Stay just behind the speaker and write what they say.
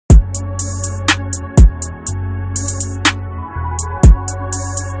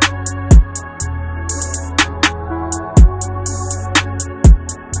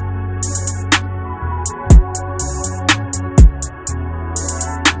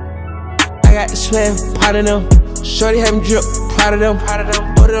I got the swag, pot of them. Shorty having drip, proud of them.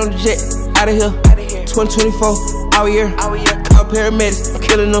 Put it on the jet, out of here. 2024, all year. Call paramedics, I'm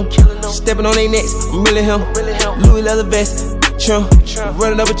killing them. Stepping on their necks, I'm milling him. Louis leather vest, trim.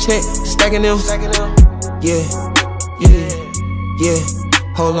 Running up a check, stacking them. Yeah, yeah, yeah.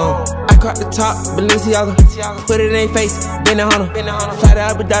 Hold on. I caught the top, Balenciaga. Put it in their face, been a hunter. Fly to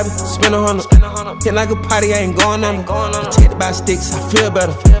Abu Dhabi, spend $100. Hit like a party, I ain't going under. Protected by sticks, I feel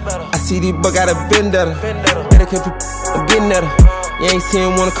better. I see these bugs got a vendetta. Better keep it, I'm getting at her. You ain't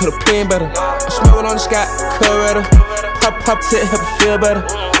seen one, could've penned better. I'm smoking on the sky, Coretta. Pop, set, help it feel better.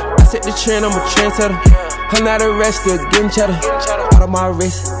 I set the trend, I'm a trendsetter. I'm not arrested, getting cheddar. Out of my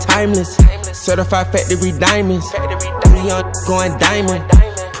wrist, timeless. Certified factory diamonds. 3 young going diamond.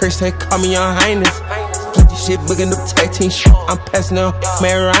 Prince, they call me Your Highness. Flip this shit, booking up tag team. I'm passing on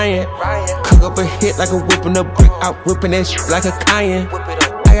Mary Ryan. Cook up a hit like a whipping up brick. Out whipping that shit like a cayenne.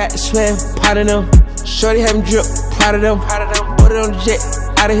 I got the swag, pot of them. Shorty having drip, proud of them. Put it on the jet,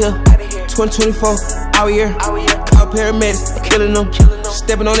 out of here. 2024, all year. Call paramedics, I'm killing them.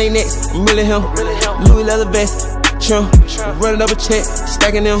 Stepping on their necks, I'm milling him. Louis leather vest, trim. Running up a check,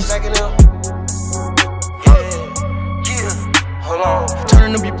 stacking them.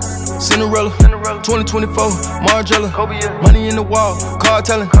 Turning to be Cinderella, 2024, Margiela. Money in the wall, car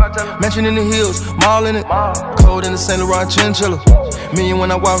telling. Mansion in the hills, mall in it. Cold in the St. Laurent chinchilla. Me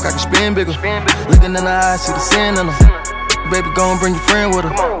when I walk, I can spin bigger. Looking in the eyes, see the sin in them. Baby, go and bring your friend with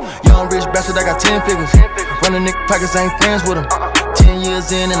her. Young rich bastard, I got 10 figures. Running nigga pockets, I ain't friends with him. 10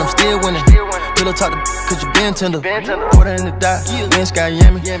 years in and I'm still winning. Pillow talk to cause you been tender. Put her in the dot, in Sky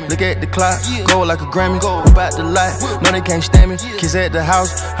Yammy. Look at the clock, go like a Grammy. About the light, no they can't stand me. Kids at the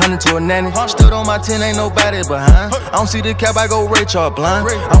house, hunting to a nanny. Stood on my 10, ain't nobody behind. I don't see the cap, I go Ray Charles blind.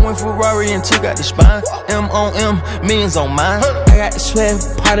 I went Ferrari and 2 got the spine. M on M, millions on mine. I got the swag,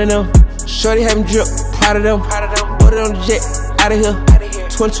 pot of them. Shorty having drip, proud of them. Put it on the jet, out of here.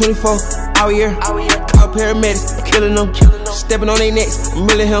 2024, all year. Call paramedics, I'm killing them. Stepping on their necks, I'm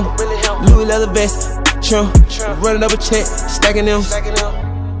milling him. Louis leather vest, trim. Running up a check, stacking them.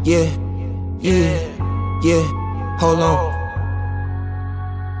 Yeah, yeah, yeah. Hold on.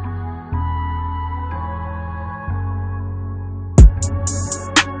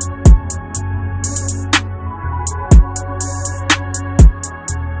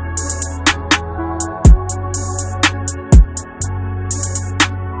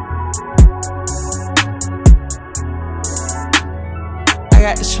 I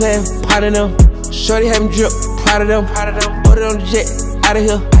got the swag, pot of them. Shorty having drip, proud of them. Put it on the jet, out of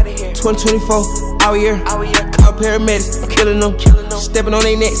here. 2024, all year. Call paramedics, I'm killing them. Stepping on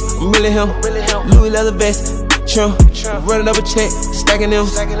their necks, I'm milling him. Louis leather vest, trim. Running up a check, stacking them.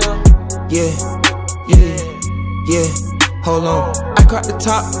 Yeah, yeah, yeah. Hold on. I caught the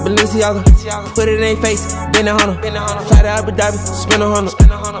top, Balenciaga. Put it in their face, been a hunter. Fly to Abu Dhabi, spend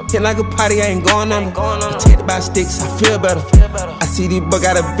 $100. Hit like a party, I ain't going under. Protected by sticks, I feel better. I see these bugs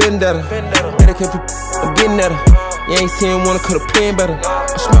got a vendetta. Better keep it, I'm getting at her. You ain't seen one, could've penned better.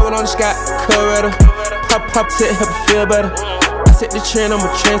 I'm smoking on the sky, Coretta. Pop, set, help it feel better. I set the trend, I'm a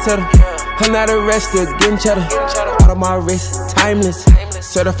trendsetter. I'm not arrested, getting cheddar. Out of my wrist, timeless.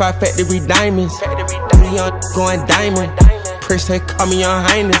 Certified factory diamonds. 3 young going diamond. Prince, they call me Your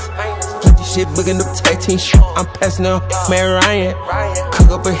Highness. Flip this shit, booking up tag team. I'm passing on Mary Ryan.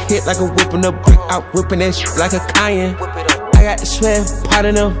 Cook up a hit like a whipping up brick. Out whipping that shit like a cayenne. I got the swag, pot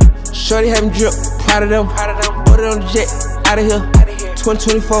of them. Shorty having drip, proud of them. Put it on the jet, out of here.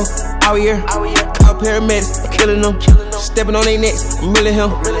 2024, all year. Call paramedics, I'm killing them. Stepping on their necks, I'm milling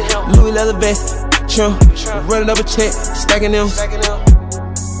him. Louis leather vest, trim. Running up a check, stacking them.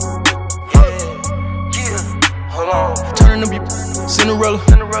 Turning to be Cinderella,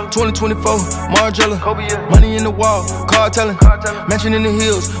 2024, Margiela. Money in the wall, car telling. Mansion in the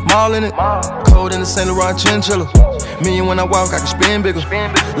hills, mall in it. Cold in the St. Laurent chinchilla. Me when I walk, I can spin bigger.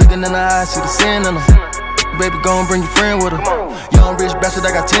 Looking in the eyes, see the sin in them. Baby, go and bring your friend with her. Young rich bastard,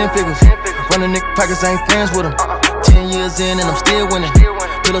 I got 10 figures. Running nigga pockets, I ain't friends with him. 10 years in and I'm still winning.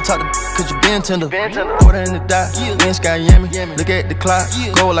 Pillow talk to cause you been tender. Put her in the dot, in Sky Yammy. Look at the clock,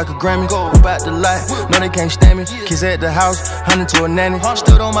 go like a Grammy. About the light, no they can't stand me. Kids at the house, hunting to a nanny.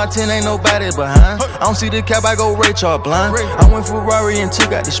 Stood on my 10, ain't nobody behind. I don't see the cap, I go Ray Charles blind. I went Ferrari and 2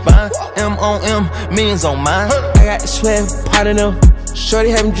 got the spine. M on M, millions on mine. I got the swag, pot of them.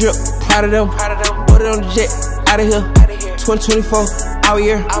 Shorty having drip, proud of them. Put it on the jet, out of here. 2024, all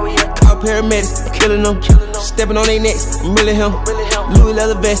year. Call paramedics, I'm killing them. Stepping on their necks, I'm milling him. Louis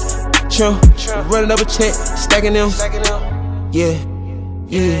leather vest, trim. Running up a check, stacking them. Yeah,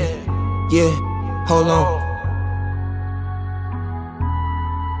 yeah, yeah. Hold on.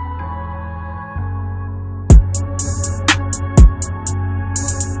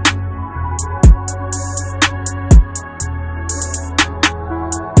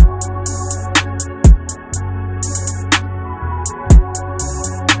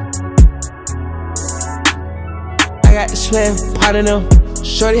 I got the swag, pot of them.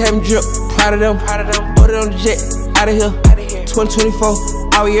 Shorty having drip, proud of them. Ordered on the jet, out of here.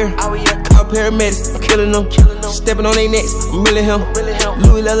 2024, all year. Call paramedics, I'm killing them. Stepping on their necks, I'm milling him.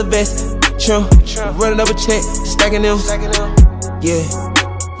 Louis leather vest, chum. Running up a check, stacking them. Yeah,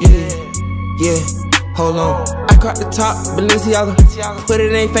 hold on. I caught the top, Balenciaga. Put it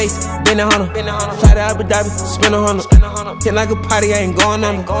in their face, been a hunter. Fly to Abu Dhabi, spend $100. Hit like a party, I ain't going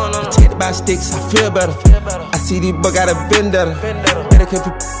under. Protected by sticks, I feel better. I see these bugs got a vendetta. Better keep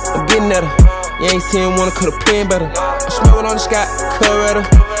it, I'm getting at her. You ain't seen one, could've pin better. I'm smoking on the sky, Coretta.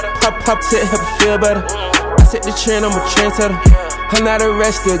 Pop, set, help it feel better. I set the trend, I'm a trendsetter. I'm not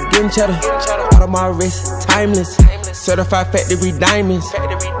arrested, getting cheddar. Out of my wrist, timeless. Certified factory diamonds.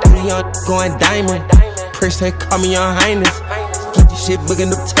 Young, going diamond. Prince, they call me Your Highness. Flip this shit, booking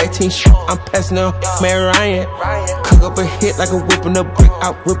up tag team. I'm passing on Mary Ryan. Cook up a hit like a whipping up brick.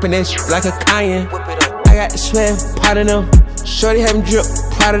 Out whipping that shit like a cayenne. I got the swag, pot of them. Shorty having drip,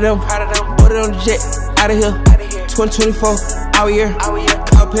 proud of them. Ordered on the jet, out of here. 2024, all year.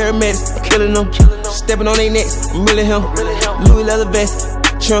 Call paramedics, I'm killing them. Stepping on their necks, I'm milling him. Louis leather vest,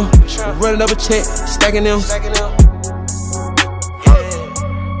 chum. Running up a check, stacking them.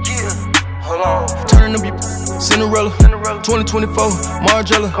 Turning to be Cinderella, 2024,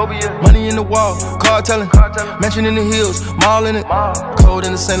 Margiela. Money in the wall, car telling. Mansion in the hills, mall in it. Cold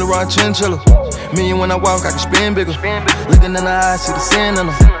in the St. Laurent chinchilla. Me when I walk, I can spin bigger. Looking in the eyes, see the sin in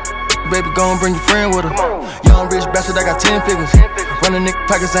them. Baby, go and bring your friend with her. Young rich bastard, I got 10 figures. Running nigga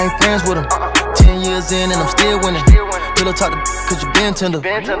pockets, I ain't friends with him. 10 years in and I'm still winning. Pillow talk to cause you been tender.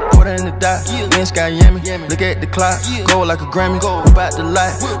 Quarter in the dot, in Sky Yammy. Look at the clock, gold like a Grammy. About the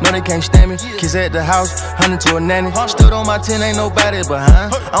light, no they can't stand me. Kids at the house, hunting to a nanny. Stood on my 10, ain't nobody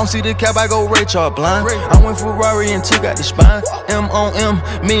behind. I don't see the cap, I go Ray Charles blind. I went Ferrari and 2 got the spine. M on M,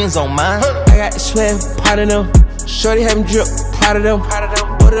 millions on mine. I got the swag, pot of them. Shorty having drip, proud of them.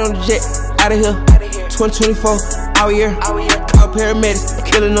 Ordered on the jet, out of here. 2024, all year. Call paramedics, I'm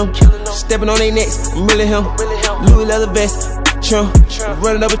killing them. Stepping on their necks, I'm milling him. Louis leather vest, chum.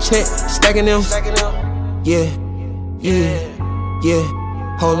 Running up a check, stacking them. Yeah,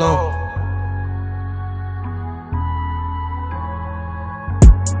 hold on.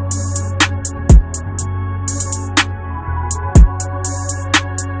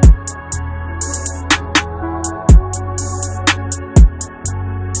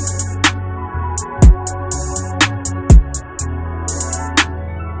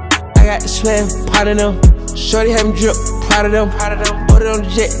 I got the swag, pot of them. Shorty having drip, proud of them. Ordered on the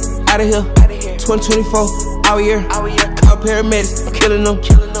jet, out of here. 2024, all year. Call paramedics, I'm killing them.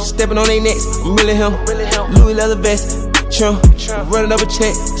 Stepping on their necks, I'm milling him. Louis leather vest, chum. Running up a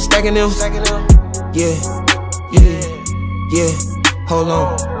check, stacking them. Yeah, hold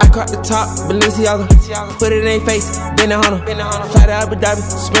on. I caught the top, Balenciaga. Put it in their face, been a hunter. Fly to Abu Dhabi,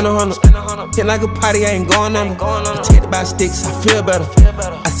 spend $100. Hit like a party, I ain't going under. Protected by sticks, I feel better.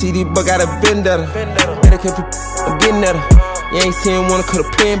 I see these bugs got a vendetta. Better keep it, I'm getting at her. You ain't seen one,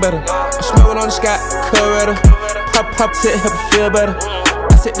 could've pin better. I'm smoking on the sky, Coretta. Pop, set, help it feel better.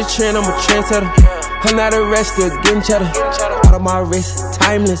 I set the trend, I'm a trendsetter. I'm not arrested, getting cheddar. Out of my wrist,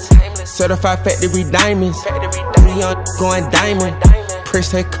 timeless. Certified factory diamonds. Young, going diamond.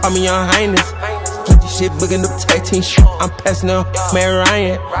 Prince, they call me Your Highness. Flip this shit, booking up tag team. I'm passing on Mary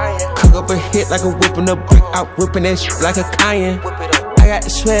Ryan. Cook up a hit like a whipping up brick. Out whipping that shit like a cayenne. I got the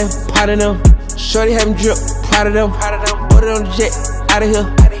swag, pot of them. Shorty having drip, proud of them. Ordered on the jet, out of here.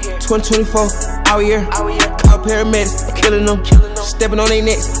 2024, all year. Call paramedics, I'm killing them. Stepping on their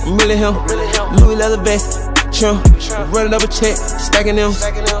necks, I'm milling him. Louis leather vest, chum. Running up a check, stacking them.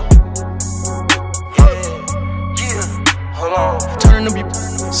 Turning to be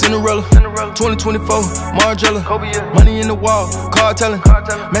Cinderella, 2024, Margiela. Money in the wall, car telling.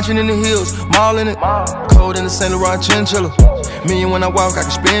 Mansion in the hills, mall in it. Cold in the St. Laurent chinchilla. Me when I walk, I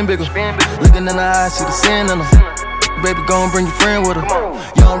can spin bigger. Looking in the eyes, see the sin in them. Baby, go and bring your friend with her.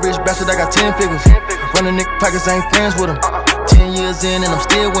 Young rich bastard, I got 10 figures. Running nigga pockets, I ain't friends with him. 10 years in and I'm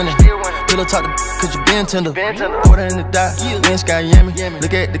still winning. Pillow talk to cause you been tender. Quarter in the dot, in Sky Yammy.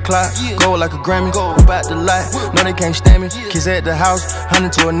 Look at the clock, gold like a Grammy. About the light, no they can't stand me. Kids at the house,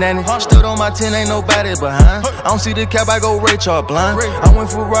 hunting to a nanny. Stood on my 10, ain't nobody behind. I don't see the cap, I go Ray Charles blind. I went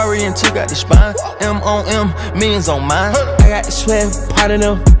Ferrari and 2 got the spine. M on M, millions on mine. I got the swag, pot of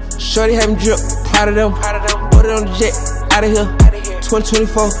them. Shorty having drip, proud of them. Ordered on the jet, out of here.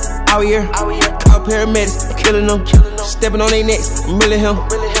 2024, all year. Call paramedics, I'm killing them. Stepping on their necks, I'm milling him.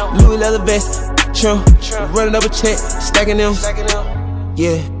 Louis leather vest, chum. Running up a check, stacking them.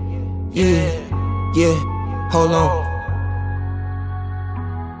 Yeah, hold on.